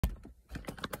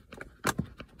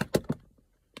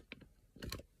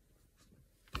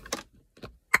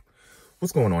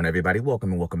What's going on, everybody?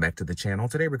 Welcome and welcome back to the channel.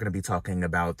 Today we're going to be talking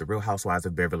about the Real Housewives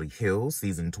of Beverly Hills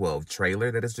season 12 trailer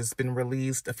that has just been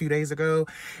released a few days ago.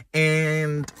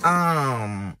 And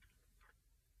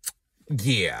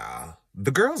yeah,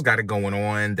 the girls got it going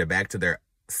on. They're back to their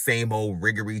same old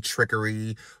riggery,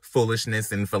 trickery,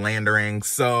 foolishness, and philandering.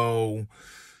 So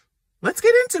let's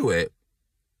get into it.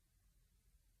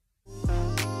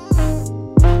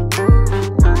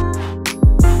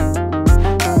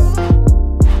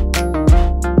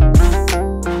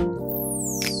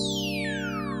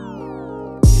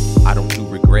 I don't do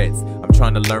regrets. I'm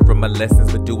trying to learn from my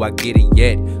lessons, but do I get it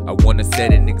yet? I want to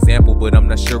set an example, but I'm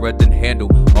not sure I can handle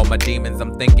all my demons.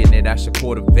 I'm thinking that I should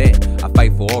court a vet. I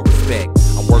fight for all respect.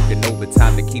 I'm working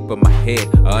overtime to keep in my head.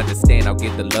 I understand I'll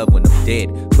get the love when I'm dead,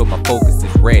 so my focus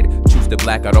is red. Choose the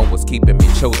black out on what's keeping me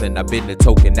chosen. I've been the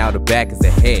token, now the back is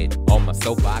ahead. On my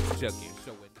soapbox, chucking.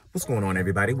 What's going on,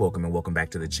 everybody? Welcome and welcome back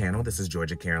to the channel. This is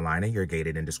Georgia, Carolina, your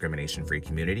gated and discrimination-free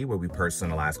community where we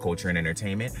personalize culture and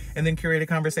entertainment and then curate a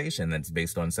conversation that's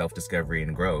based on self-discovery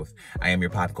and growth. I am your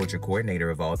pop culture coordinator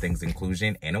of all things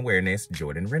inclusion and awareness,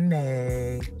 Jordan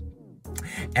Renee.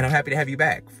 And I'm happy to have you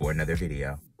back for another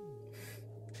video.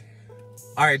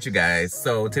 All right, you guys.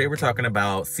 So today we're talking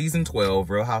about season 12,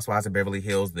 Real Housewives of Beverly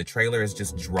Hills. The trailer has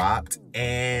just dropped,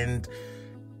 and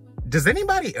does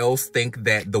anybody else think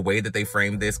that the way that they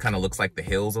framed this kind of looks like The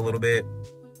Hills a little bit?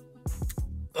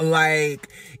 Like,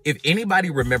 if anybody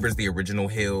remembers the original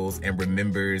Hills and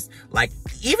remembers, like,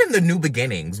 even the New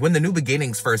Beginnings, when the New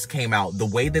Beginnings first came out, the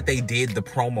way that they did the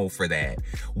promo for that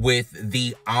with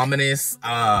the ominous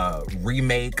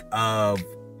remake of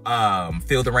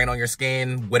Feel the Rain on Your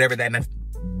Skin, whatever that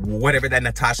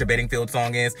Natasha Bedingfield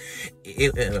song is,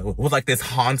 it was like this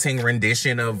haunting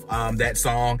rendition of that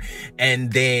song.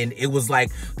 And then it was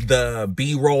like the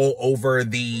B-roll over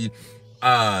the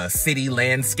city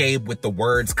landscape with the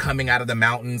words coming out of the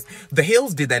mountains. The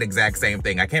Hills did that exact same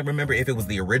thing. I can't remember if it was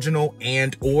the original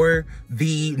and or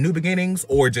the New Beginnings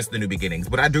or just the New Beginnings,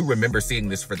 but I do remember seeing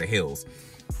this for The Hills.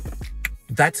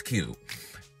 That's cute.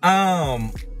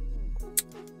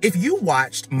 If you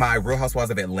watched my Real Housewives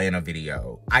of Atlanta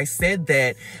video, I said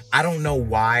that I don't know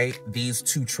why these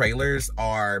two trailers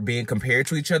are being compared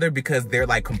to each other because they're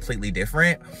like completely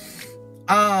different.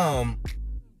 I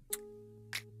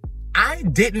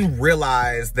didn't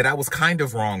realize that I was kind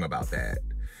of wrong about that.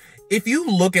 If you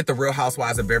look at the Real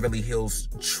Housewives of Beverly Hills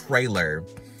trailer,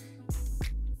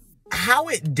 how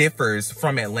it differs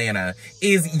from Atlanta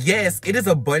is, yes, it is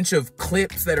a bunch of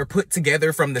clips that are put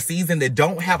together from the season that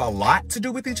don't have a lot to do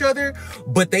with each other,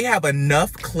 but they have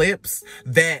enough clips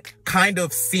that kind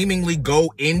of seemingly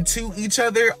go into each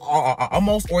other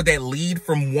almost, or that lead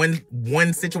from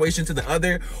one situation to the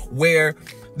other, where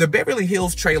the Beverly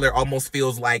Hills trailer almost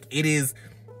feels like it is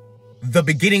the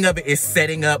beginning of it is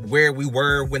setting up where we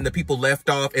were when the people left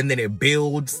off, and then it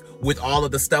builds with all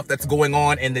of the stuff that's going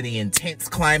on, and then the intense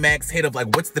climax hit of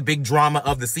like, what's the big drama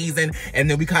of the season? And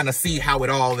then we kind of see how it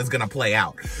all is gonna play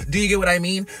out. Do you get what I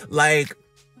mean? Like,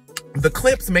 the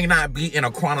clips may not be in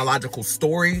a chronological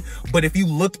story, but if you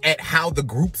look at how the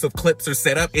groups of clips are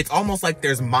set up, it's almost like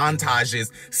there's montages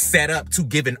set up to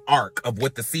give an arc of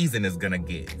what the season is gonna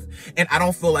give. And I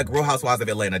don't feel like Real Housewives of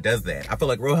Atlanta does that. I feel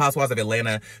like Real Housewives of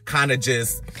Atlanta kind of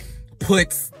just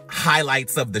puts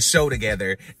highlights of the show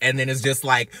together, and then it's just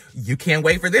like, you can't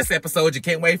wait for this episode, you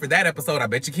can't wait for that episode, I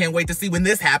bet you can't wait to see when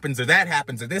this happens or that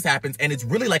happens or this happens. And it's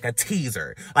really like a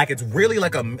teaser. Like, it's really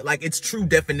like it's true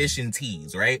definition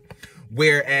tease, right?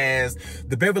 Whereas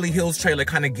the Beverly Hills trailer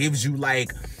kind of gives you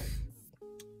like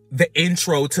the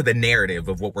intro to the narrative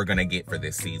of what we're gonna get for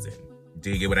this season.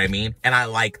 Do you get what I mean? And I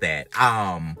like that.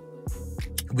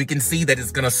 We can see that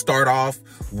it's gonna start off,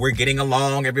 we're getting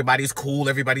along, everybody's cool,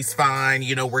 everybody's fine,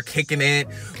 you know, we're kicking it.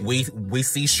 We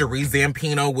see Cherie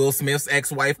Zampino, Will Smith's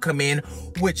ex-wife, come in,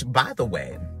 which, by the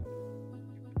way,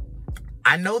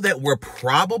 I know that we're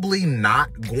probably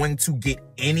not going to get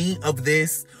any of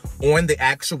this on the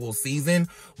actual season,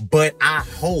 but I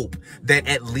hope that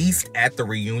at least at the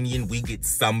reunion, we get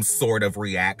some sort of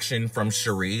reaction from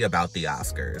Cherie about the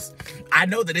Oscars. I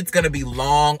know that it's going to be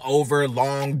long over,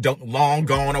 long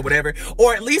gone or whatever,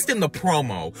 or at least in the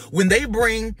promo, when they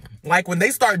bring, like, when they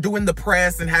start doing the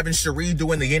press and having Cherie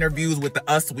doing the interviews with the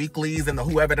Us Weeklies and the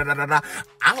whoever, I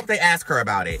hope they ask her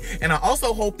about it. And I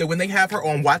also hope that when they have her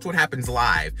on Watch What Happens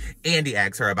Live, Andy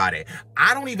asks her about it.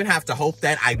 I don't even have to hope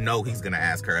that. I know he's going to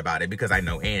ask her about it because I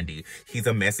know Andy. He's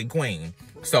a messy queen.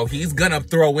 So he's going to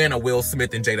throw in a Will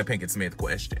Smith and Jada Pinkett Smith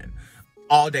question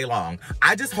all day long.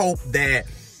 I just hope that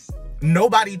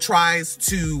nobody tries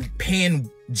to pin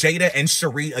Jada and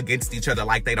Sheree against each other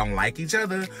like they don't like each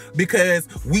other, because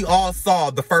we all saw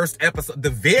the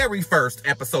very first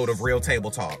episode of Real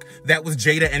Table Talk. That was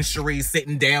Jada and Sheree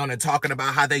sitting down and talking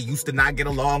about how they used to not get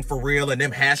along for real, and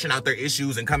them hashing out their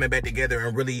issues and coming back together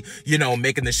and really, you know,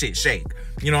 making the shit shake.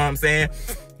 You know what I'm saying?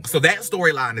 So that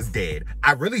storyline is dead.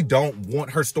 I really don't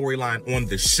want her storyline on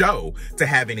the show to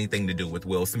have anything to do with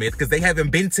Will Smith, because they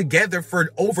haven't been together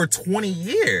for over 20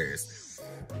 years.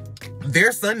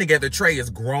 Their son together, Trey, is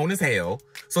grown as hell.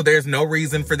 So there's no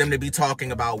reason for them to be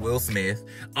talking about Will Smith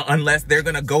unless they're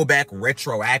going to go back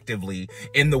retroactively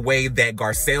in the way that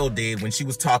Garcelle did when she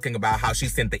was talking about how she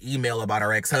sent the email about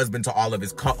her ex-husband to all of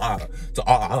his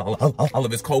all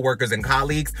of his co-workers and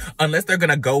colleagues. Unless they're going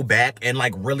to go back and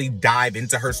like really dive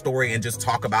into her story and just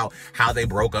talk about how they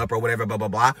broke up or whatever, blah, blah,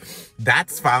 blah.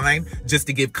 That's fine, just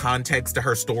to give context to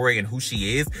her story and who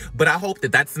she is. But I hope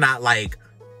that that's not like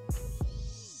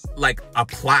a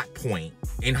plot point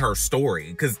in her story,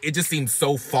 because it just seems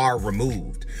so far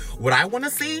removed. What I want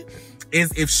to see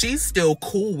is if she's still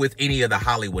cool with any of the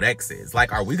Hollywood exes.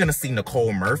 Like, are we going to see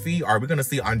Nicole Murphy? Are we going to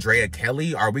see Andrea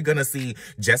Kelly? Are we going to see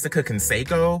Jessica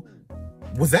Canseco?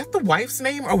 Was that the wife's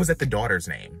name or was that the daughter's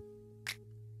name?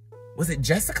 Was it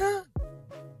Jessica?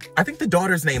 I think the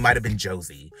daughter's name might have been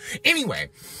Josie. Anyway,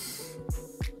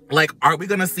 like, are we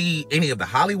gonna see any of the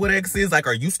Hollywood exes? Like,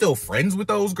 are you still friends with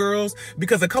those girls?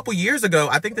 Because a couple years ago,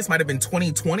 I think this might have been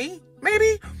 2020,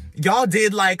 maybe? Y'all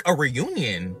did like a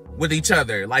reunion with each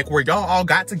other, like where y'all all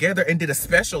got together and did a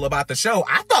special about the show.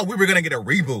 I thought we were gonna get a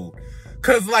reboot,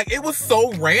 cause like it was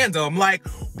so random. Like,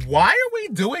 why are we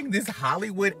doing this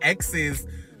Hollywood exes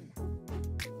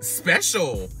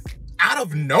special out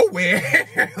of nowhere?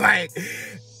 Like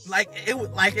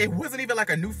it wasn't even like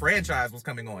a new franchise was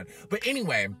coming on. But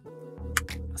anyway,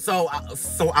 so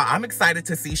I'm excited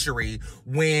to see Sheree.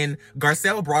 When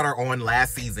Garcelle brought her on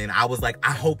last season, I was like,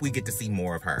 I hope we get to see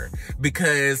more of her,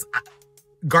 because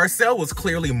Garcelle was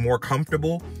clearly more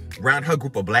comfortable around her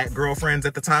group of black girlfriends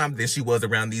at the time than she was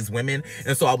around these women.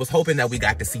 And so I was hoping that we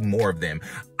got to see more of them.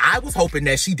 I was hoping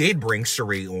that she did bring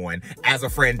Sheree on as a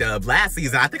friend of last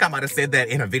season. I think I might have said that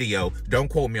in a video. Don't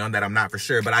quote me on that. I'm not for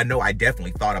sure. But I know I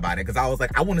definitely thought about it, because I was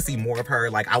like, I want to see more of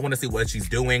her. Like, I want to see what she's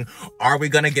doing. Are we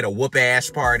going to get a whoop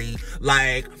ash party?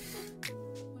 Like,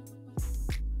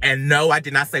 and no, I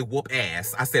did not say whoop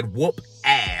ass. I said whoop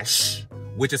ash,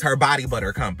 which is her body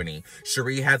butter company.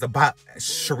 Sheree has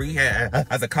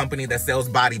a company that sells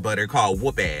body butter called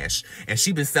Whoop Ash, and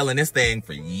she's been selling this thing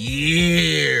for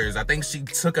years. I think she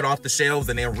took it off the shelves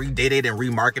and then redid it and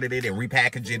remarketed it and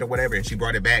repackaged it or whatever, and she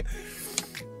brought it back.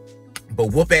 But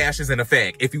Whoop Ash is in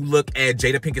effect. If you look at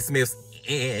Jada Pinkett Smith's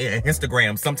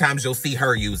Instagram, sometimes you'll see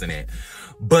her using it.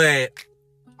 But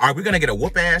are we gonna get a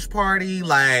Whoop Ash party?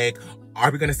 Like, are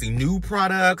we gonna see new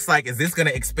products? Like, is this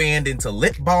gonna expand into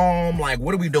lip balm? Like,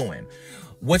 what are we doing?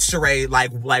 What's Sheree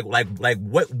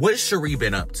what's Sheree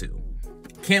been up to?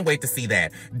 Can't wait to see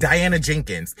that. Diana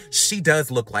Jenkins, she does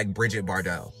look like Bridget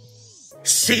Bardot.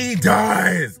 She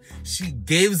does. She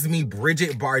gives me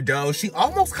Bridget Bardot. She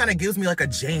almost kind of gives me like a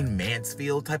Jane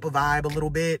Mansfield type of vibe a little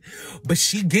bit. But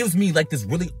she gives me like this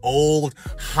really old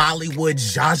Hollywood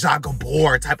Zsa Zsa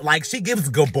Gabor type. Like, she gives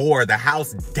Gabor the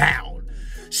house down.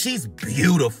 She's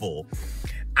beautiful.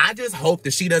 I just hope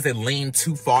that she doesn't lean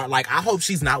too far. Like, I hope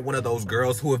she's not one of those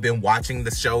girls who have been watching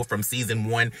the show from season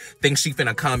 1, thinks she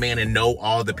finna come in and know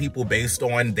all the people based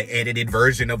on the edited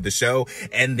version of the show,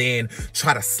 and then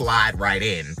try to slide right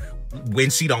in when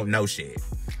she don't know shit.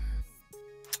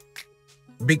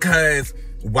 Because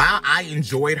while I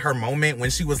enjoyed her moment when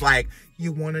she was like,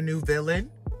 you want a new villain?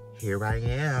 Here I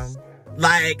am.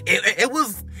 Like, it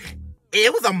was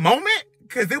a moment.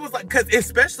 Cause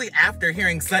especially after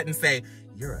hearing Sutton say,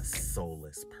 you're a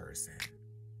soulless person.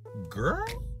 Girl?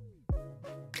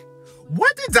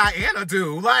 What did Diana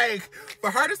do? Like,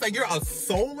 for her to say you're a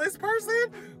soulless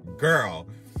person? Girl,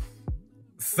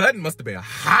 Sutton must have been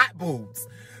hot boots.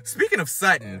 Speaking of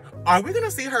Sutton, are we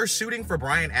gonna see her shooting for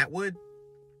Brian Atwood?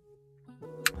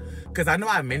 Cause I know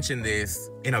I mentioned this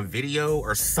in a video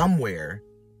or somewhere.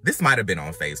 This might have been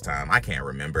on FaceTime. I can't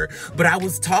remember. But I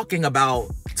was talking about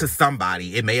to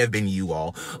somebody, it may have been you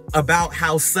all, about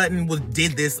how Sutton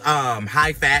did this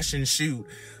high fashion shoot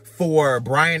for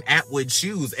Brian Atwood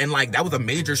shoes. And like, that was a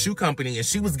major shoe company. And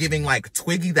she was giving like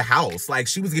Twiggy the house. Like,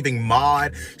 she was giving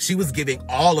Maud. She was giving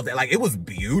all of that. Like, it was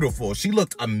beautiful. She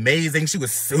looked amazing. She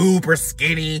was super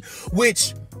skinny,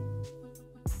 which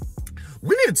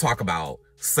we need to talk about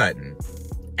Sutton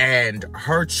and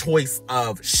her choice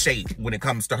of shape when it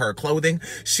comes to her clothing.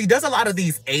 She does a lot of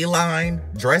these A-line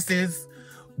dresses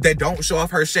that don't show off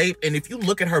her shape. And if you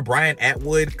look at her Brian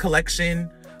Atwood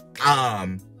collection,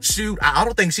 shoot. I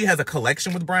don't think she has a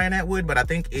collection with Brian Atwood, but I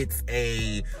think it's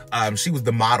a, she was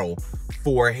the model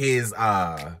for his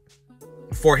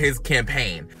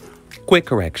campaign. Quick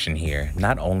correction here.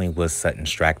 Not only was Sutton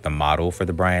Strack the model for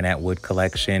the Brian Atwood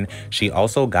collection, she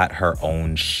also got her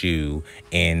own shoe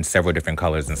in several different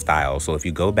colors and styles. So if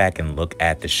you go back and look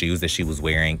at the shoes that she was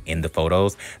wearing in the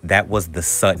photos, that was the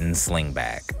Sutton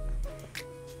slingback.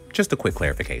 Just a quick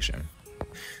clarification.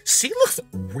 She looks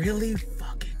really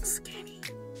fucking skinny.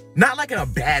 Not like in a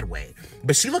bad way,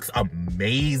 but she looks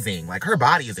amazing. Like, her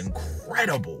body is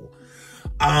incredible.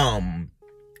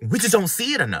 We just don't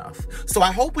see it enough. So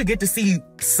I hope we get to see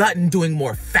Sutton doing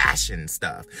more fashion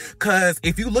stuff. Cause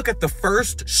if you look at the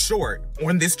first short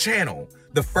on this channel,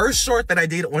 the first short that I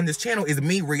did on this channel is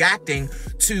me reacting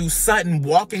to Sutton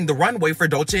walking the runway for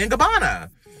Dolce &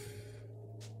 Gabbana.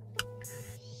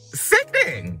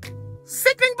 Sickening.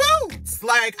 Sickening boots.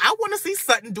 Like, I want to see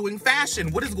Sutton doing fashion.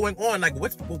 What is going on? Like,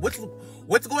 what's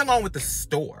going on with the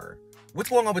store? What's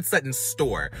going on with Sutton's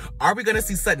store? Are we going to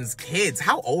see Sutton's kids?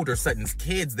 How old are Sutton's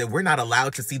kids that we're not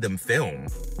allowed to see them film?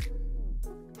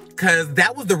 Because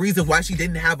that was the reason why she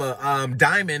didn't have a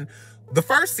diamond the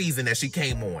first season that she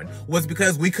came on, was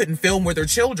because we couldn't film with her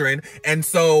children. And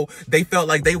so they felt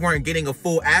like they weren't getting a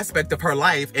full aspect of her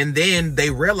life. And then they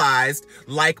realized,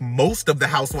 like most of the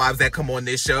housewives that come on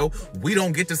this show, we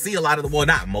don't get to see a lot of the, well,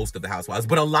 not most of the housewives,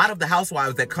 but a lot of the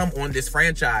housewives that come on this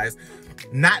franchise,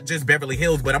 not just Beverly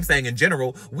Hills, but I'm saying in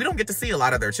general, we don't get to see a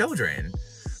lot of their children.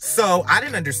 So I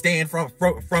didn't understand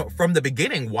from the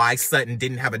beginning why Sutton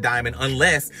didn't have a diamond,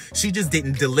 unless she just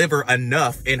didn't deliver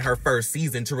enough in her first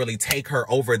season to really take her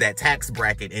over that tax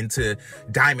bracket into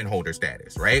diamond holder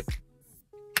status, right?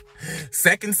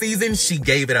 Second season, she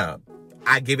gave it up.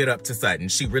 I give it up to Sutton.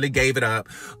 She really gave it up.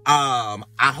 I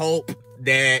hope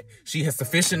that she has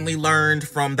sufficiently learned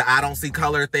from the I don't see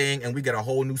color thing and we get a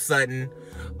whole new Sutton.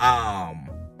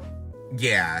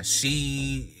 Yeah,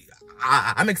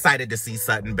 I'm excited to see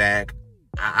Sutton back.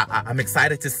 I'm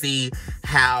excited to see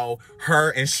how her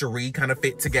and Cherie kind of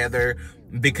fit together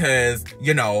because,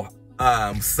 you know,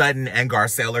 Sutton and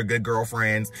Garcelle are good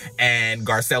girlfriends and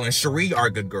Garcelle and Cherie are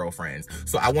good girlfriends.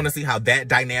 So I want to see how that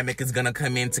dynamic is going to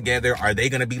come in together. Are they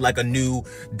going to be like a new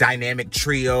dynamic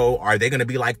trio? Are they going to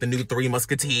be like the new Three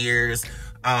Musketeers? Do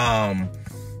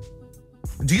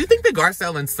you think that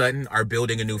Garcelle and Sutton are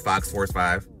building a new Fox Force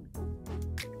 5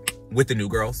 with the new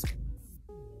girls?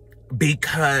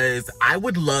 Because I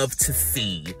would love to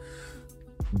see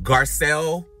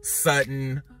Garcelle,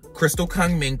 Sutton, Crystal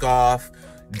Kung Minkoff,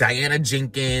 Diana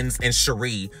Jenkins, and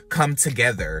Cherie come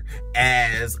together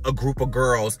as a group of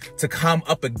girls to come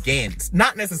up against,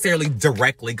 not necessarily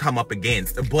directly come up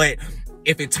against, but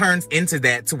if it turns into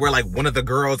that to where like one of the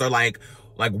girls are like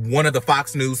one of the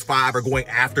Fox News 5 are going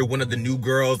after one of the new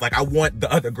girls, like I want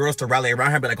the other girls to rally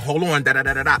around her and be like, hold on,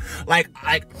 da-da-da-da-da. Like,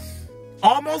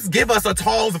 almost give us a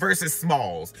talls versus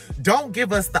smalls. Don't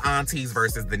give us the aunties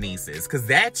versus the nieces, because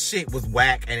that shit was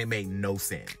whack and it made no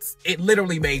sense. It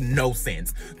literally made no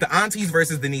sense. The aunties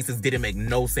versus the nieces didn't make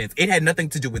no sense. It had nothing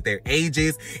to do with their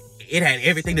ages. It had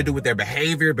everything to do with their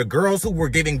behavior. The girls who were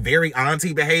giving very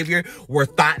auntie behavior were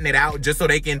thotting it out just so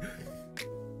they can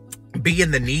be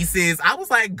in the nieces. I was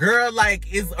like, girl,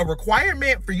 like, is a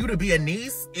requirement for you to be a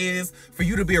niece is for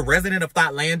you to be a resident of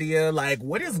Thotlandia? Like,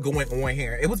 what is going on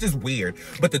here? It was just weird.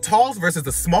 But the talls versus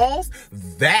the smalls,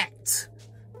 that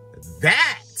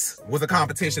was a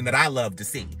competition that I love to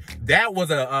see. That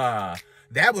was a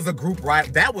that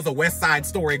was a West Side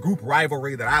Story group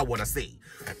rivalry that I want to see.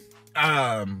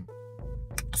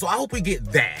 So I hope we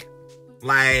get that.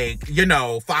 Like, you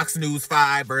know, Fox News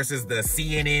 5 versus the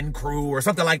CNN crew or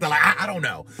something like that. Like, I don't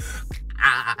know.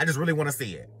 I just really want to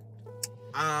see it.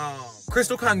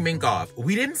 Crystal Kung Minkoff,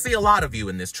 we didn't see a lot of you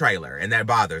in this trailer, and that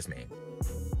bothers me.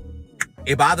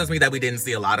 It bothers me that we didn't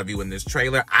see a lot of you in this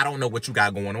trailer. I don't know what you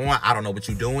got going on. I don't know what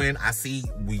you're doing. I see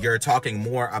you're talking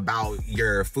more about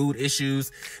your food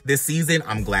issues this season.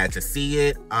 I'm glad to see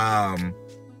it.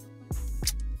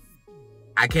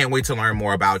 I can't wait to learn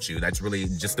more about you. That's really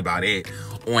just about it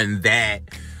on that.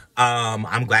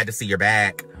 I'm glad to see you're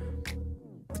back.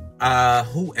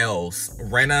 Who else?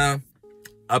 Renna,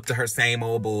 up to her same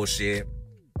old bullshit.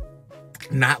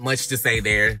 Not much to say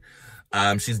there.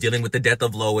 She's dealing with the death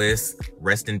of Lois.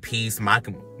 Rest in peace.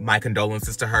 My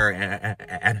condolences to her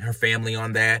and her family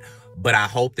on that. But I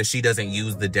hope that she doesn't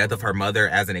use the death of her mother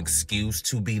as an excuse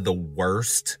to be the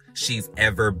worst she's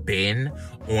ever been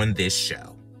on this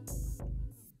show.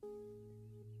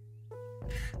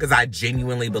 because I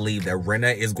genuinely believe that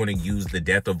Rinna is going to use the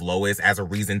death of Lois as a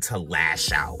reason to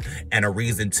lash out and a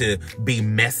reason to be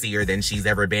messier than she's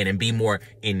ever been and be more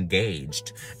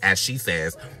engaged, as she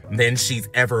says, than she's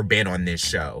ever been on this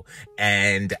show.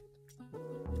 And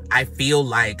I feel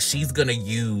like she's going to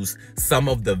use some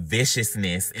of the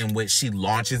viciousness in which she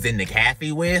launches into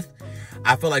Kathy with.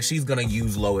 I feel like she's going to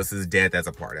use Lois's death as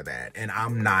a part of that. And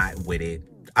I'm not with it.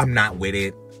 I'm not with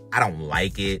it. I don't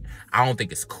like it. I don't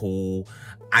think it's cool.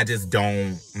 I just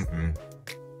don't.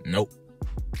 Nope.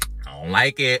 I don't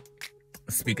like it.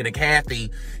 Speaking of Kathy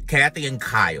and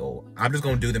Kyle, I'm just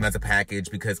going to do them as a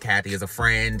package because Kathy is a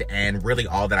friend, and really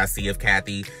all that I see of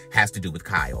Kathy has to do with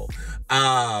Kyle.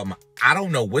 I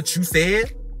don't know what you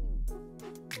said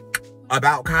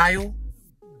about Kyle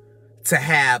to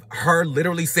have her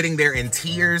literally sitting there in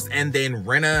tears and then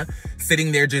Rinna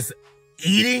sitting there just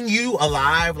eating you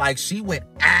alive. Like, she went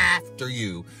after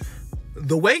you.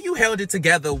 The way you held it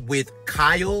together with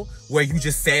Kyle, where you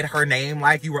just said her name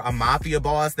like you were a mafia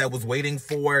boss that was waiting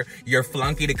for your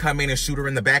flunky to come in and shoot her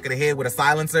in the back of the head with a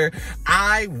silencer,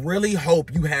 I really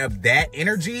hope you have that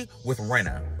energy with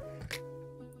Rinna.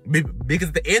 Because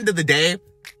at the end of the day,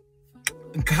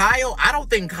 Kyle, I don't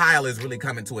think Kyle is really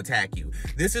coming to attack you.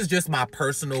 This is just my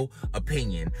personal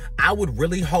opinion. I would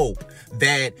really hope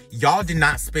that y'all did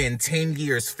not spend 10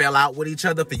 years fell out with each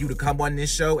other for you to come on this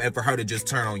show and for her to just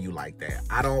turn on you like that.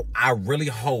 I really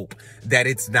hope that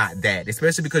it's not that,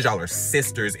 especially because y'all are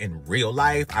sisters in real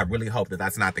life. I really hope that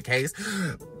that's not the case.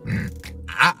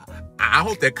 I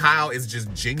hope that Kyle is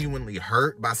just genuinely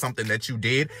hurt by something that you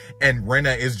did and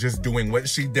Rinna is just doing what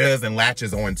she does and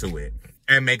latches onto it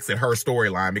and makes it her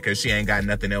storyline because she ain't got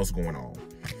nothing else going on.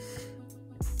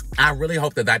 I really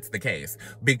hope that that's the case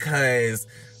because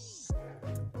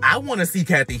I want to see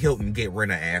Kathy Hilton get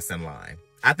Rinna ass in line.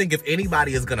 I think if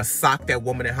anybody is going to sock that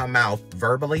woman in her mouth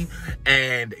verbally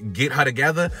and get her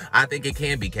together, I think it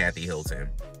can be Kathy Hilton.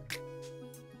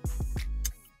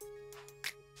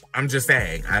 I'm just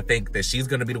saying, I think that she's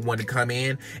going to be the one to come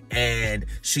in and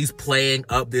she's playing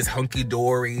up this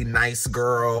hunky-dory, nice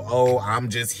girl. Oh, I'm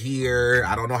just here.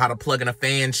 I don't know how to plug in a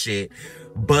fan shit.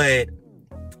 But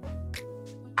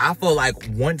I feel like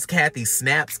once Kathy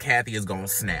snaps, Kathy is going to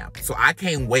snap. So I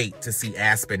can't wait to see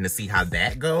Aspen to see how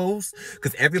that goes.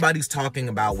 Because everybody's talking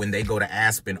about when they go to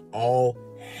Aspen, all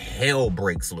hell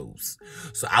breaks loose.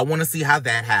 So I want to see how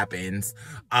that happens.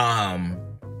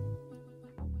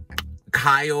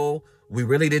 Kyle, we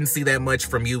really didn't see that much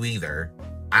from you either.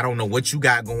 I don't know what you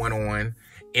got going on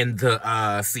in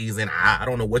the season. I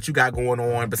don't know what you got going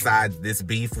on besides this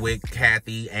beef with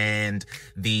Kathy and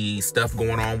the stuff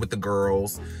going on with the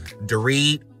girls.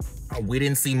 Dorit, we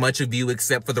didn't see much of you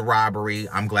except for the robbery.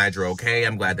 I'm glad you're okay.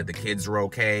 I'm glad that the kids are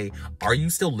okay. Are you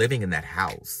still living in that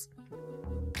house?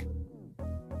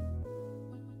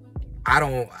 I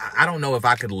don't know if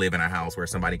I could live in a house where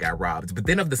somebody got robbed. But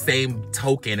then of the same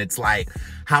token, it's like,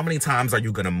 how many times are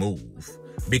you gonna move?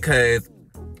 Because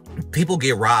people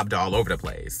get robbed all over the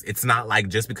place. It's not like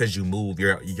just because you move,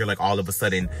 you're like all of a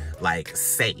sudden like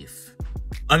safe.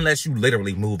 Unless you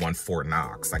literally move on Fort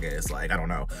Knox, I guess. Like, I don't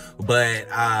know. But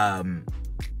I'm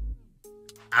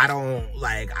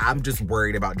just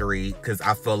worried about Dorit because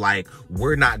I feel like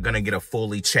we're not going to get a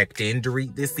fully checked in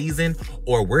Dorit this season,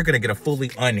 or we're going to get a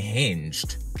fully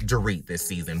unhinged Dorit this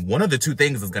season. One of the two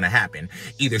things is going to happen.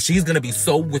 Either she's going to be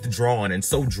so withdrawn and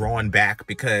so drawn back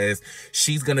because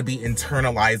she's going to be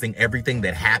internalizing everything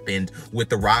that happened with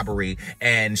the robbery,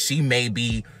 and she may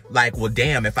be like, well,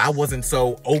 damn, if I wasn't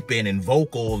so open and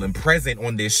vocal and present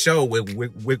on this show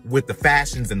with the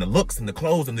fashions and the looks and the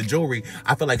clothes and the jewelry,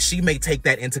 I feel like she may take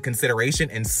that into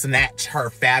consideration and snatch her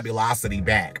fabulosity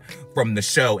back from the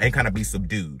show and kind of be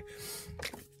subdued.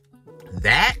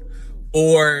 That,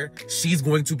 or she's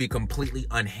going to be completely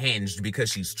unhinged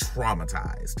because she's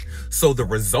traumatized. So the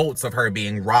results of her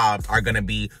being robbed are going to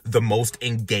be the most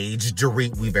engaged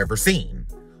Dorit we've ever seen.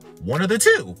 One of the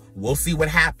two. We'll see what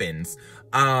happens.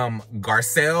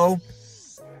 Garcelle,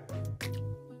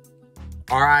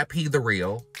 R.I.P. The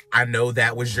Real. I know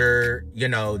that was your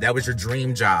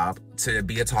dream job to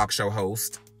be a talk show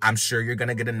host. I'm sure you're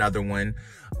gonna get another one.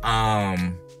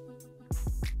 I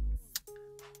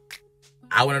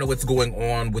want to know what's going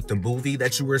on with the movie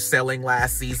that you were selling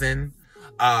last season.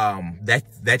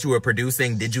 That you were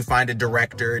producing. Did you find a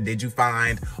director? Did you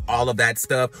find all of that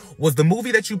stuff? Was the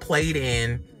movie that you played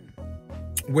in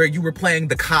where you were playing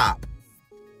the cop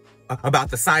about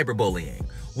the cyberbullying,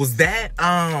 was that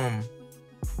the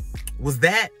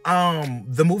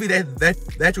movie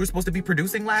that you were supposed to be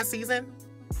producing last season?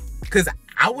 Because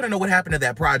I want to know what happened to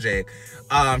that project.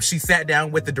 She sat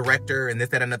down with the director and this,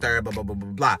 that, and the third, blah, blah, blah, blah,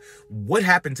 blah. What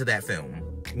happened to that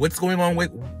film? What's going on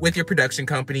with your production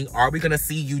company? Are we going to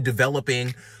see you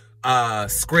developing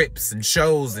scripts and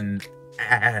shows and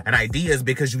ideas,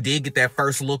 because you did get that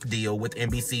first look deal with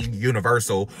NBC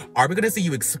Universal? Are we going to see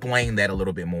you explain that a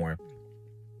little bit more?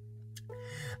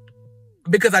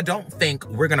 Because I don't think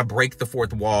we're going to break the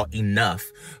fourth wall enough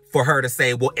for her to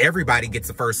say, well, everybody gets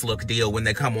a first look deal when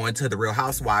they come on to The Real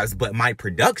Housewives, but my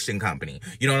production company.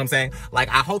 You know what I'm saying? Like,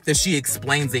 I hope that she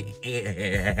explains it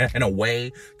in a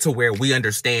way to where we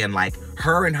understand, like,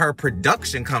 her and her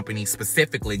production company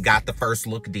specifically got the first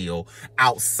look deal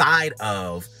outside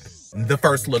of the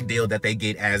first look deal that they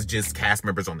get as just cast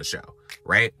members on the show,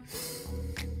 right?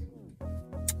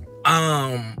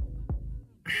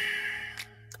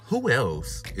 Who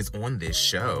else is on this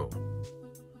show?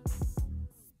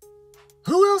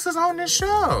 Who else is on this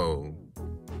show?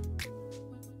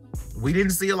 We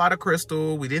didn't see a lot of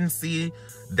Crystal. We didn't see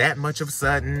that much of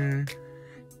Sutton.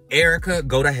 Erica,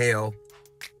 go to hell.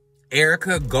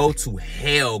 Erica, go to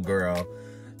hell, girl.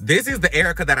 This is the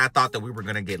Erica that I thought that we were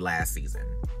going to get last season.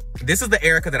 This is the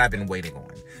Erica that I've been waiting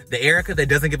on. The Erica that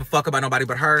doesn't give a fuck about nobody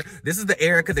but her. This is the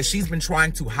Erica that she's been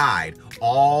trying to hide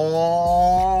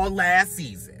all last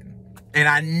season. And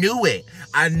I knew it.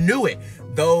 I knew it.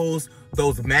 Those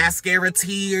mascara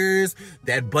tears,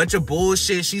 that bunch of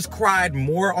bullshit. She's cried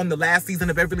more on the last season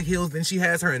of Beverly Hills than she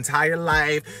has her entire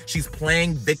life. She's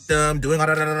playing victim, doing all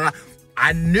that.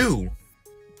 I knew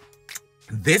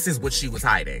this is what she was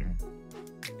hiding.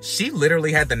 She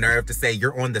literally had the nerve to say,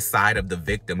 you're on the side of the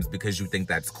victims because you think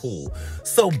that's cool.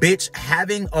 So, bitch,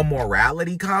 having a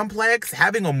morality complex,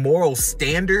 having a moral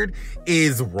standard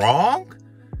is wrong.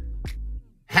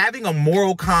 Having a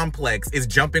moral complex is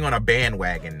jumping on a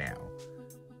bandwagon now.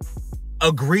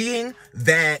 Agreeing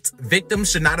that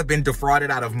victims should not have been defrauded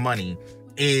out of money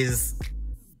is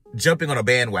jumping on a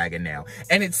bandwagon now.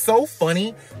 And it's so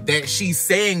funny that she's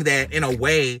saying that in a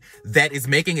way that is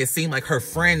making it seem like her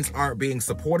friends aren't being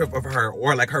supportive of her,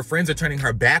 or like her friends are turning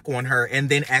her back on her. And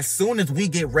then as soon as we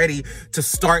get ready to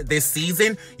start this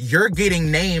season, you're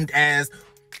getting named as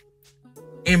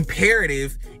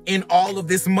imperative in all of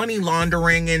this money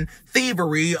laundering and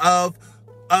thievery of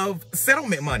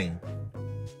settlement money.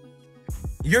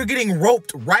 You're getting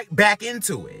roped right back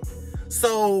into it.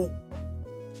 So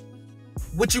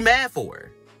what you mad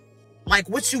for? Like,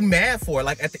 what you mad for?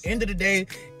 Like, at the end of the day,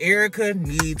 Erica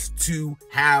needs to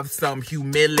have some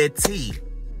humility,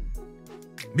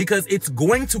 because it's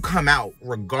going to come out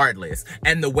regardless.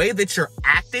 And the way that you're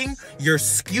acting, you're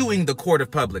skewing the court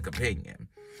of public opinion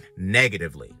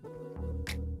negatively.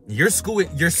 You're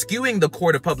skewing the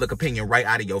court of public opinion right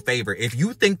out of your favor. If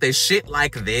you think that shit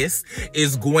like this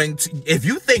is going to, if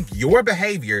you think your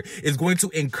behavior is going to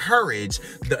encourage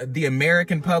the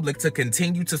American public to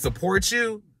continue to support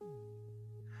you,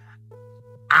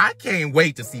 I can't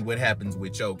wait to see what happens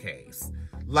with your case.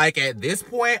 Like, at this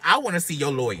point, I want to see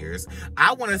your lawyers.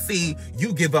 I want to see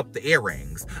you give up the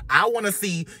earrings. I want to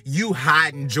see you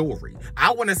hiding jewelry.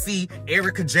 I want to see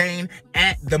Erica Jane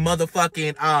at the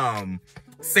motherfucking,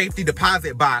 safety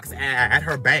deposit box at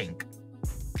her bank,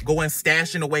 going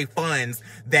stashing away funds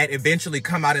that eventually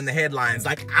come out in the headlines.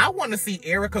 Like, I want to see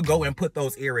Erica go and put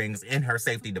those earrings in her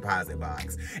safety deposit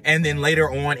box. And then later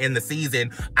on in the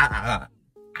season, I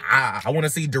want to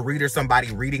see Dorit or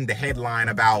somebody reading the headline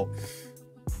about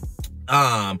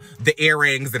the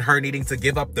earrings and her needing to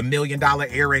give up the $1 million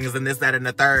earrings and this, that, and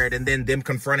the third. And then them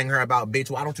confronting her about, bitch,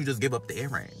 why don't you just give up the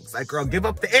earrings? Like, girl, give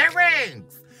up the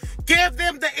earrings. Give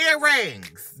them the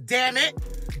earrings. Damn it.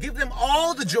 Give them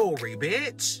all the jewelry,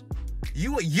 bitch.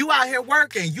 You out here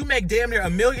working. You make damn near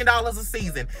 $1 million a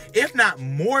season, if not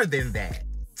more than that.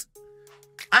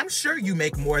 I'm sure you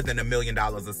make more than $1 million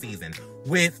a season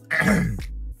with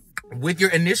with your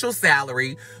initial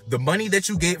salary, the money that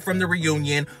you get from the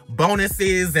reunion,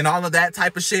 bonuses and all of that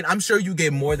type of shit. I'm sure you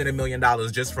get more than $1 million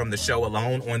just from the show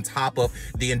alone, on top of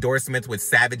the endorsements with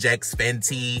Savage X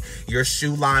Fenty, your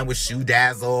shoe line with Shoe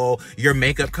Dazzle, your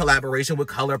makeup collaboration with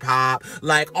ColourPop,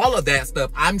 like all of that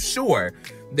stuff. I'm sure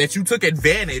that you took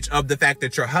advantage of the fact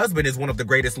that your husband is one of the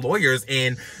greatest lawyers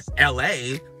in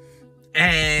LA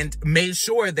and made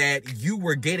sure that you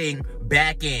were getting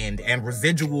back end and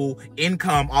residual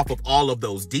income off of all of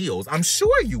those deals. I'm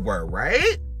sure you were,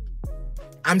 right?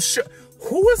 I'm sure.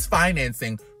 Who is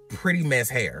financing Pretty Mess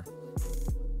hair?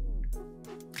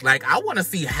 Like, I want to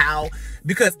see how,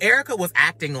 because Erica was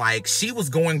acting like she was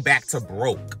going back to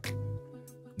broke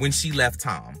when she left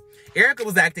Tom. Erica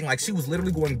was acting like she was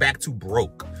literally going back to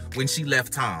broke when she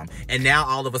left Tom. And now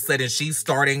all of a sudden she's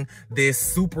starting this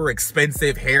super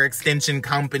expensive hair extension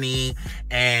company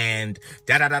and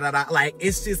da-da-da-da-da. Like,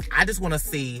 it's just, I just want to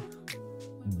see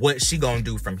what she gonna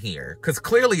do from here. Because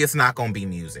clearly it's not gonna be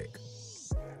music.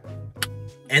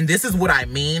 And this is what I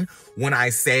mean when I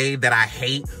say that I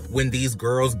hate when these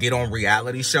girls get on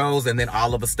reality shows and then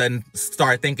all of a sudden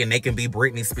start thinking they can be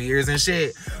Britney Spears and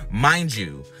shit. Mind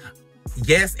you,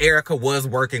 yes, Erica was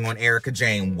working on Erica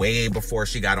Jane way before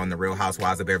she got on The Real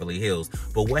Housewives of Beverly Hills.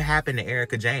 But what happened to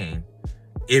Erica Jane?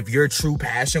 If your true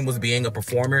passion was being a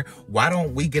performer, why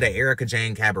don't we get an Erica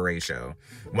Jane cabaret show?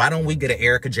 Why don't we get an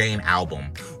Erica Jane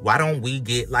album? Why don't we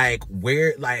get, why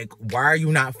are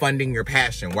you not funding your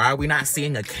passion? Why are we not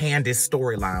seeing a Candace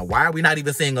storyline? Why are we not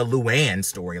even seeing a Luann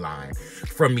storyline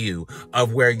from you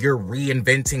of where you're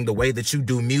reinventing the way that you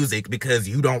do music because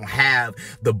you don't have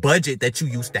the budget that you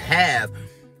used to have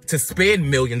to spend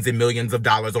millions and millions of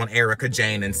dollars on Erica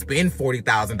Jane and spend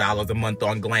 $40,000 a month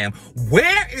on glam?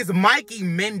 Where is Mikey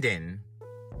Menden?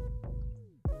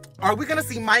 Are we gonna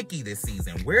see Mikey this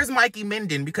season? Where's Mikey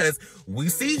Menden? Because we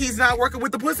see he's not working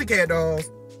with the Pussycat Dolls.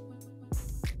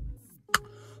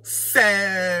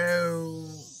 So,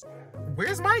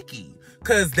 where's Mikey?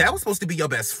 Because that was supposed to be your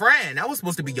best friend. That was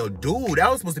supposed to be your dude.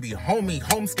 That was supposed to be homie,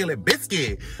 home skillet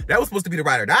biscuit. That was supposed to be the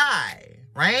ride or die,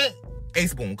 right? A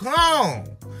spoon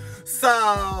clone.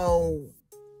 So,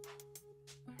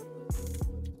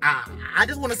 I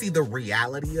just want to see the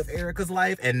reality of Erica's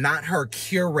life and not her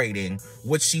curating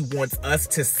what she wants us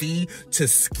to see to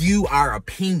skew our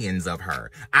opinions of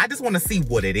her. I just want to see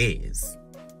what it is,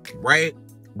 right?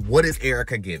 What is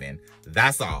Erica giving?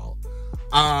 That's all.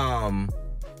 I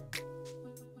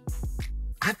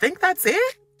think that's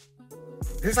it.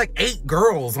 There's like 8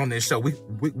 girls on this show.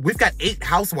 We've got 8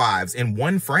 housewives and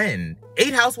 1 friend.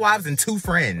 8 housewives and 2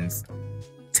 friends.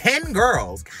 10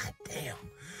 girls. God damn.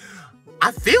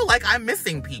 I feel like I'm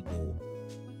missing people.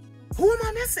 Who am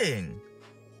I missing?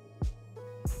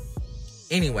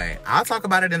 Anyway, I'll talk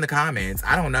about it in the comments.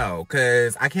 I don't know,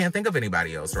 because I can't think of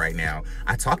anybody else right now.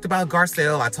 I talked about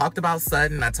Garcelle. I talked about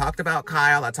Sutton. I talked about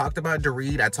Kyle. I talked about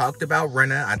Dorit. I talked about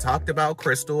Renna. I talked about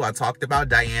Crystal. I talked about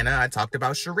Diana. I talked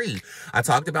about Cherie. I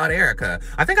talked about Erica.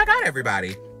 I think I got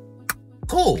everybody.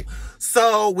 Cool.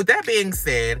 So, with that being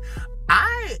said,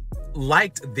 I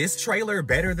liked this trailer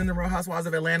better than the Real Housewives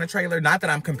of Atlanta trailer. Not that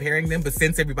I'm comparing them, but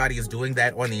since everybody is doing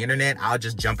that on the internet, I'll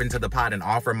just jump into the pot and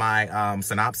offer my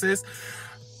synopsis.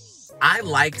 I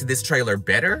liked this trailer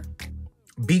better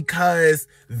because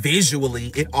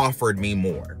visually it offered me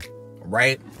more,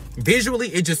 right? Visually,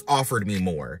 it just offered me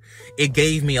more. It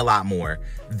gave me a lot more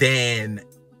than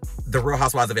the Real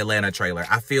Housewives of Atlanta trailer.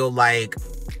 I feel like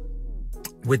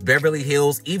with Beverly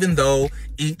Hills, even though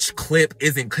each clip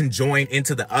isn't conjoined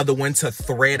into the other one to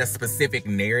thread a specific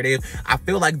narrative, I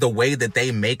feel like the way that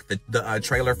they make the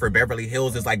trailer for Beverly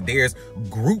Hills is like there's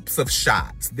groups of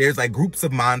shots. There's like groups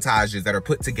of montages that are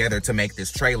put together to make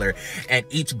this trailer, and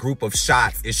each group of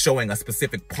shots is showing a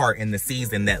specific part in the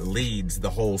season that leads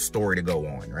the whole story to go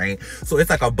on, right? So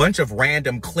it's like a bunch of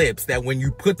random clips that when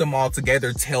you put them all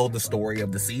together tell the story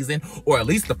of the season, or at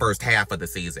least the first half of the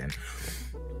season.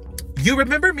 You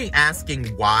remember me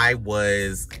asking why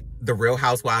was the Real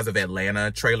Housewives of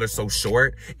Atlanta trailer so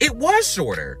short? It was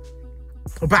shorter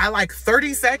by like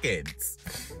 30 seconds.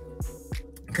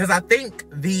 Because I think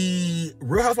the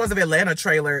Real Housewives of Atlanta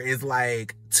trailer is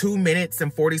like 2 minutes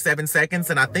and 47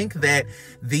 seconds. And I think that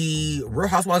the Real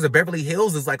Housewives of Beverly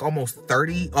Hills is like almost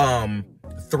 3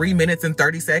 minutes and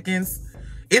 30 seconds.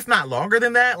 If not longer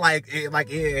than that.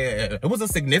 It was a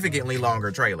significantly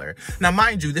longer trailer. Now,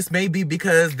 mind you, this may be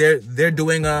because they're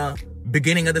doing a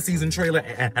beginning of the season trailer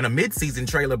and a mid-season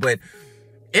trailer, but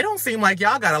it don't seem like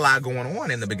y'all got a lot going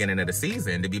on in the beginning of the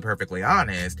season, to be perfectly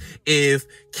honest. If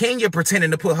Kenya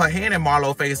pretending to put her hand in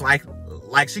Marlo's face like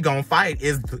she gonna fight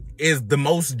is the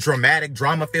most dramatic,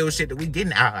 drama-filled shit that we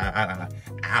getting out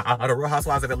of the Real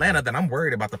Housewives of Atlanta, then I'm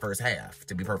worried about the first half,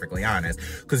 to be perfectly honest.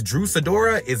 Because Drew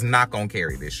Sidora is not gonna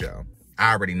carry this show.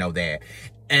 I already know that.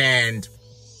 And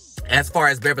as far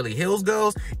as Beverly Hills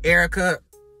goes, Erica,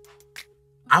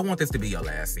 I want this to be your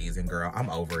last season, girl. I'm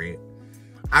over it.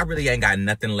 I really ain't got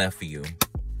nothing left for you.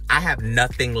 I have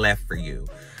nothing left for you.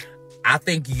 I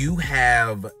think you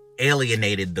have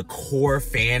alienated the core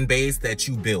fan base that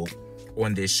you built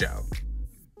on this show.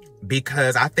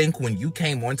 Because I think when you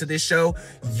came onto this show,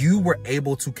 you were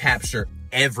able to capture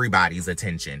everybody's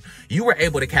attention. You were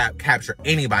able to capture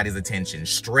anybody's attention.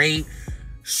 Straight,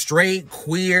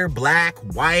 queer, black,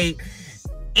 white,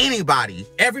 anybody.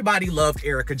 Everybody loved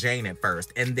Erica Jane at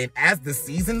first. And then as the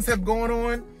seasons have gone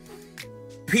on,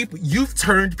 you've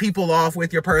turned people off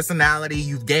with your personality.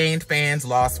 You've gained fans,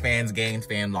 lost fans, gained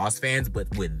fans, lost fans. But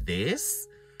with this,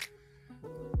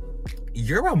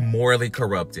 you're a morally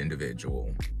corrupt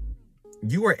individual.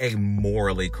 You are a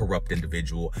morally corrupt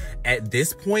individual. At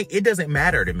this point, it doesn't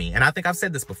matter to me. And I think I've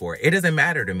said this before. It doesn't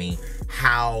matter to me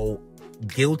how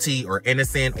guilty or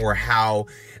innocent or how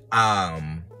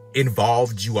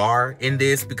involved you are in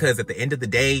this, because at the end of the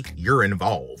day, you're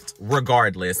involved,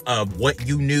 regardless of what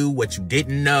you knew, what you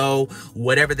didn't know,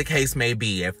 whatever the case may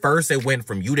be. At first, it went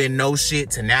from you didn't know shit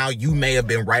to now you may have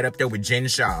been right up there with Jen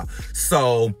Shah.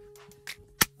 So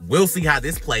we'll see how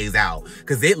this plays out,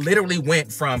 because it literally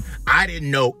went from I didn't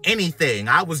know anything,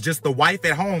 I was just the wife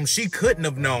at home, she couldn't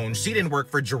have known, she didn't work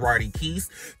for Girardi Keese,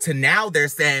 to now they're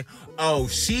saying, oh,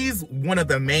 she's one of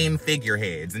the main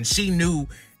figureheads and she knew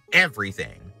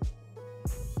everything,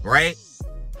 right?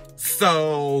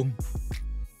 So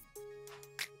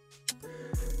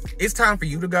it's time for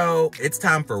you to go. It's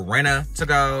time for Rinna to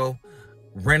go.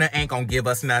 Rinna ain't gonna give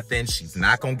us nothing. She's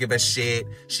not gonna give us shit.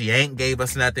 She ain't gave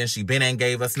us nothing. She been ain't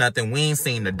gave us nothing. We ain't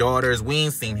seen the daughters. We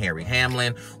ain't seen Harry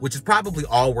Hamlin, which is probably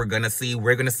all we're gonna see.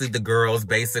 We're gonna see the girls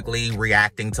basically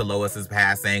reacting to Lois's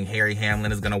passing. Harry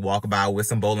Hamlin is gonna walk by with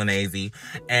some bolognese,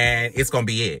 and it's gonna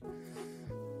be it.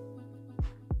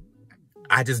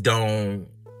 I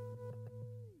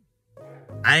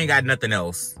ain't got nothing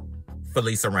else for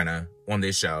Lisa Rinna on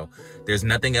this show. There's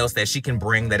nothing else that she can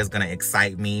bring that is going to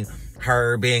excite me.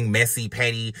 Her being messy,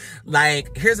 petty.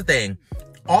 Like, here's the thing.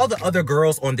 All the other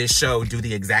girls on this show do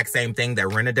the exact same thing that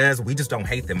Rinna does. We just don't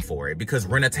hate them for it, because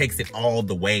Rinna takes it all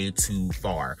the way too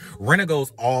far. Rinna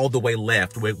goes all the way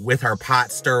left with her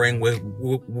pot stirring,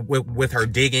 with her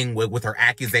digging, with her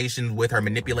accusations, with her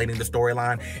manipulating the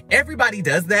storyline. Everybody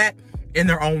does that in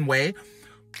their own way.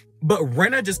 But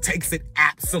Rinna just takes it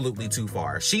absolutely too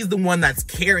far. She's the one that's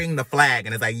carrying the flag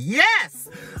and is like, yes,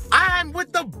 I'm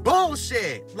with the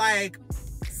bullshit. Like,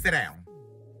 sit down.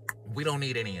 We don't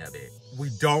need any of it. We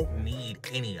don't need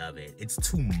any of it. It's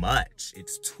too much.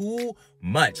 It's too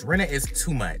much. Rinna is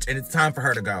too much. And it's time for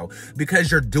her to go, because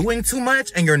you're doing too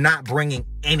much and you're not bringing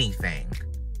anything.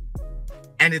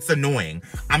 And it's annoying.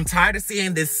 I'm tired of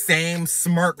seeing this same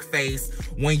smirk face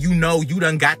when you know you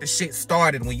done got the shit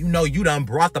started, when you know you done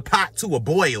brought the pot to a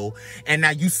boil, and now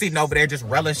you sitting over there just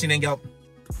relishing in your...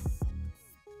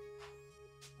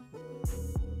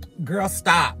 Girl,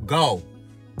 stop. Go.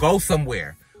 Go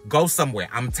somewhere. Go somewhere.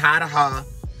 I'm tired of her.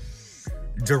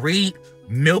 Dorit,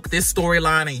 milk this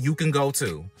storyline and you can go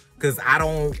too. Because I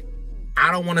don't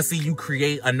want to see you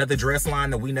create another dress line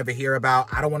that we never hear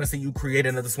about. I don't want to see you create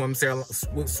another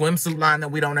swimsuit line that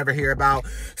we don't ever hear about.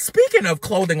 Speaking of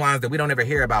clothing lines that we don't ever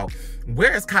hear about,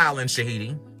 where's Kyle and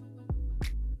Shahidi?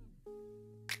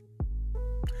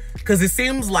 Because it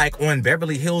seems like on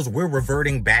Beverly Hills, we're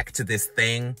reverting back to this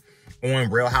thing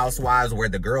on Real Housewives where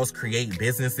the girls create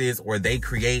businesses, or they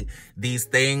create these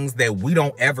things that we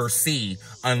don't ever see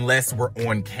unless we're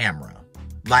on camera.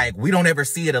 Like, we don't ever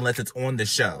see it unless it's on the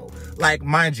show. Like,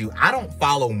 mind you, I don't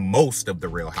follow most of the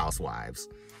Real Housewives.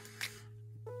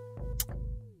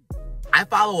 I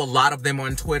follow a lot of them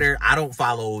on Twitter. I don't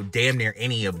follow damn near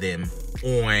any of them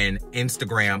on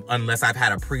Instagram unless I've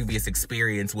had a previous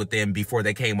experience with them before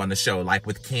they came on the show, like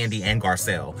with Candy and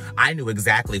Garcelle. I knew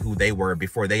exactly who they were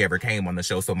before they ever came on the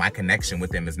show, so my connection with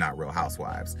them is not Real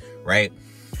Housewives, right?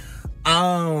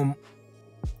 I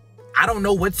don't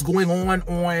know what's going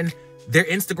on their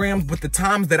Instagrams, but the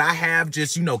times that I have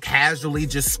just, you know, casually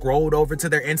just scrolled over to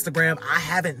their Instagram, I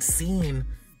haven't seen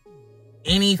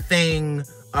anything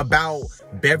about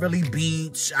Beverly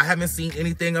Beach. I haven't seen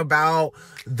anything about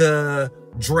the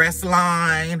dress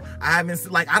line. I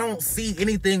don't see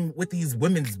anything with these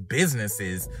women's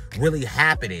businesses really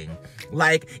happening.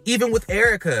 Like, even with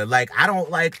Erica, like,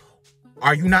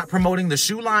 are you not promoting the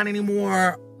shoe line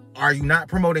anymore? Are you not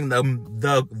promoting the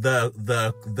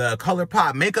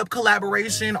ColourPop makeup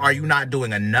collaboration? Are you not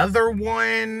doing another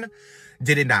one?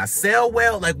 Did it not sell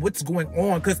well? Like, what's going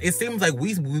on? Because it seems like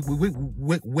we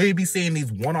be seeing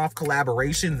these one-off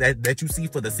collaborations that you see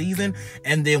for the season,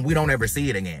 and then we don't ever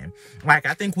see it again. Like,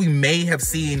 I think we may have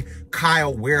seen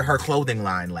Kyle wear her clothing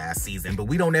line last season, but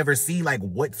we don't ever see, like,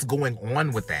 what's going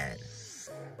on with that.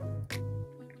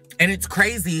 And it's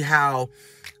crazy how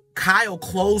Kyle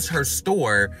closed her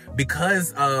store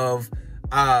because of,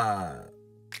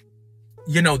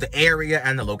 you know, the area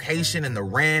and the location and the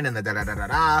rent and the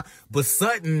da-da-da-da-da. But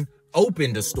Sutton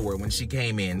opened a store when she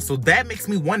came in. So that makes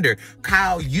me wonder,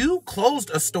 Kyle, you closed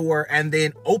a store and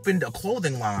then opened a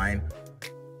clothing line.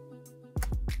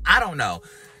 I don't know.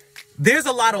 There's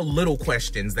a lot of little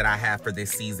questions that I have for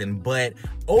this season, but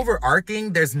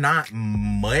overarching, there's not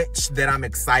much that I'm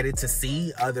excited to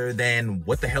see other than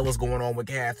what the hell is going on with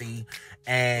Kathy.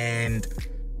 And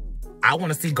I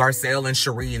want to see Garcelle and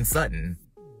Cherie and Sutton.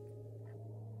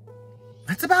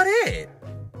 That's about it.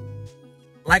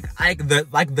 Like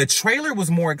the trailer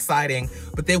was more exciting,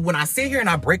 but then when I sit here and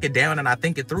I break it down and I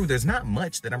think it through, there's not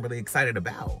much that I'm really excited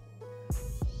about.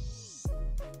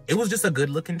 It was just a good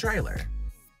looking trailer.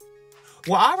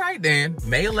 Well, all right then.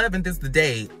 May 11th is the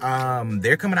date.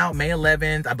 They're coming out May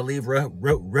 11th. I believe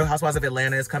Real Housewives of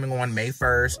Atlanta is coming on May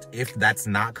 1st. If that's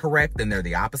not correct, then they're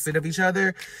the opposite of each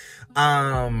other.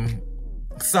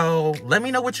 So let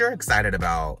me know what you're excited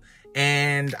about.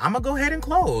 And I'm gonna go ahead and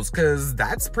close because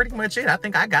that's pretty much it. I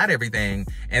think I got everything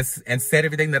and said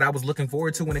everything that I was looking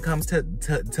forward to when it comes to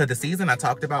the season. I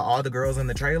talked about all the girls in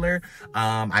the trailer.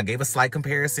 I gave a slight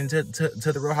comparison to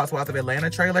the Real Housewives of Atlanta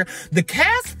trailer. The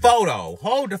cast photo,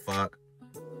 hold the fuck.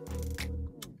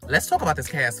 Let's talk about this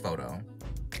cast photo.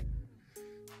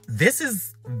 This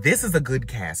is a good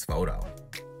cast photo.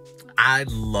 I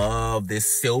love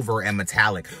this silver and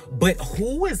metallic, but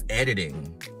who is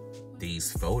editing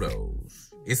these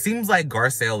photos? It seems like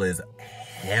Garcelle is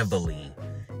heavily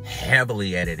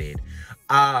edited.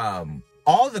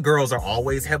 All the girls are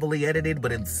always heavily edited,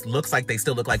 but it looks like they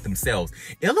still look like themselves.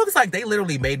 It looks like they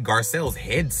literally made Garcelle's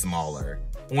head smaller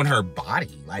on her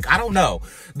body. Like, I don't know.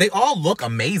 They all look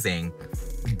amazing,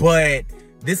 but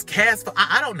this cast,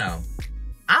 I don't know.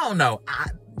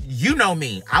 You know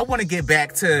me. I want to get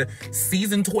back to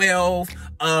season 12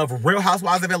 of Real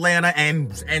Housewives of Atlanta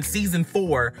and season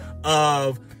 4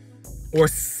 of, or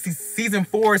season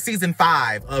 4, season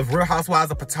 5 of Real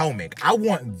Housewives of Potomac. I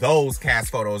want those cast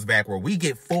photos back where we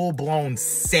get full-blown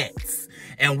sets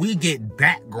and we get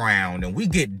background and we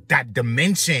get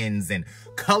dimensions and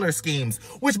color schemes.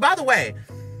 Which, by the way,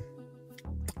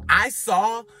 I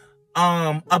saw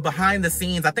a behind the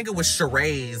scenes. I think it was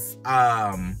Sheree's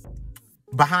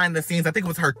behind the scenes. I think it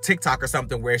was her TikTok or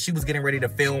something where she was getting ready to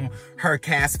film her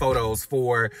cast photos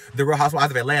for the Real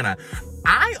Housewives of Atlanta.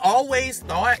 I always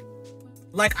thought,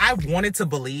 like, I wanted to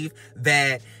believe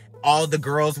that all the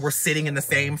girls were sitting in the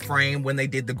same frame when they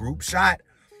did the group shot.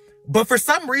 But for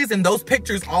some reason, those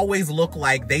pictures always look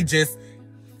like they just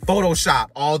Photoshop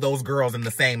all those girls in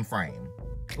the same frame.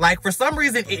 Like, for some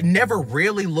reason, it never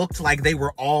really looked like they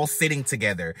were all sitting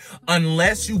together.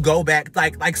 Unless you go back,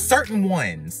 like certain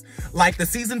ones. Like the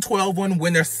season 12 one,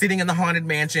 when they're sitting in the Haunted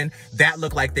Mansion, that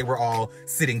looked like they were all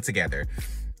sitting together.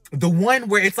 The one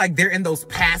where it's like they're in those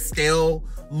pastel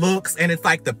looks and it's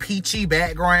like the peachy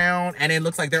background and it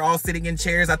looks like they're all sitting in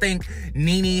chairs. I think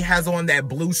Nene has on that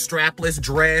blue strapless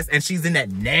dress and she's in that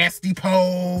nasty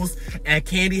pose. And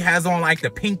Candy has on like the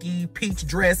pinky peach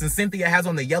dress and Cynthia has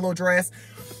on the yellow dress.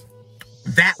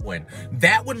 That one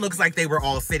looks like they were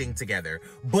all sitting together.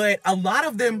 But a lot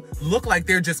of them look like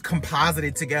they're just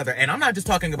composited together. And I'm not just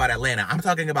talking about Atlanta. I'm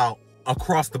talking about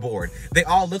across the board. They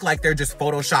all look like they're just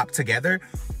Photoshopped together.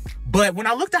 But when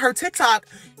I looked at her TikTok,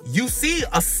 you see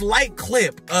a slight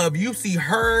clip of, you see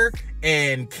her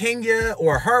and Kenya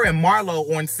or her and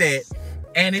Marlo on set.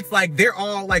 And it's like, they're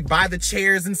all like by the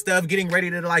chairs and stuff, getting ready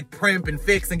to like primp and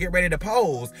fix and get ready to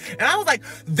pose. And I was like,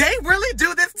 they really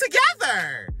do this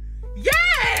together.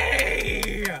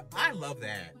 Yay! I love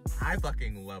that. I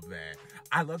fucking love that.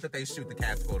 I love that they shoot the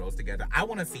cast photos together. I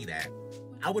want to see that.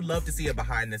 I would love to see a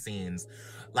behind the scenes,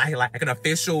 like an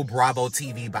official Bravo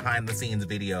TV behind the scenes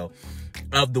video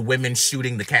of the women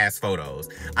shooting the cast photos.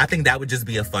 I think that would just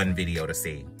be a fun video to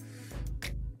see.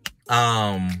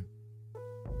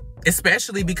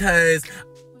 Especially because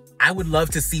I would love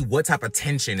to see what type of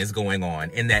tension is going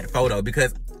on in that photo,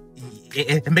 because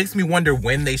it makes me wonder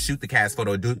when they shoot the cast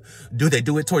photo. Do they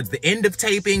do it towards the end of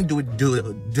taping? Do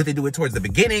they do it towards the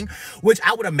beginning? Which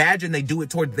I would imagine they do it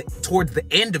towards the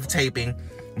end of taping,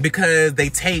 because they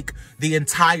take the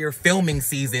entire filming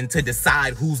season to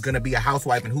decide who's going to be a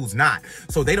housewife and who's not.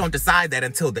 So they don't decide that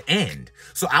until the end.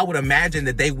 So I would imagine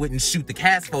that they wouldn't shoot the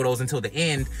cast photos until the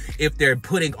end if they're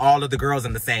putting all of the girls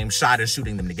in the same shot and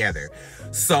shooting them together.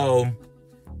 So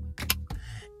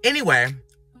anyway,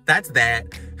 that's that.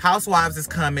 Housewives is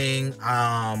coming.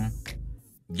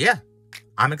 Yeah,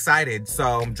 I'm excited.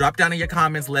 So drop down in your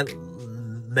comments. Let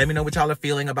me know what y'all are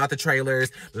feeling about the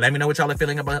trailers. Let me know what y'all are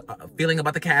feeling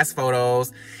about the cast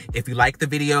photos. If you like the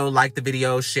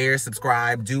video, share,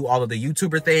 subscribe, do all of the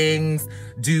YouTuber things,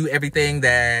 do everything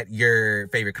that your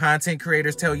favorite content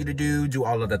creators tell you to do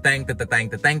all of the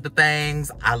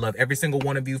things. I love every single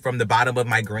one of you from the bottom of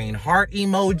my green heart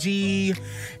emoji.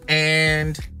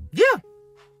 And yeah,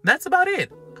 that's about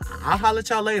it. I'll holler at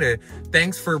y'all later.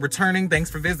 Thanks for returning. Thanks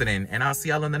for visiting. And I'll see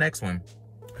y'all in the next one.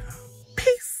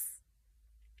 Peace.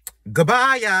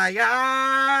 Goodbye, yeah.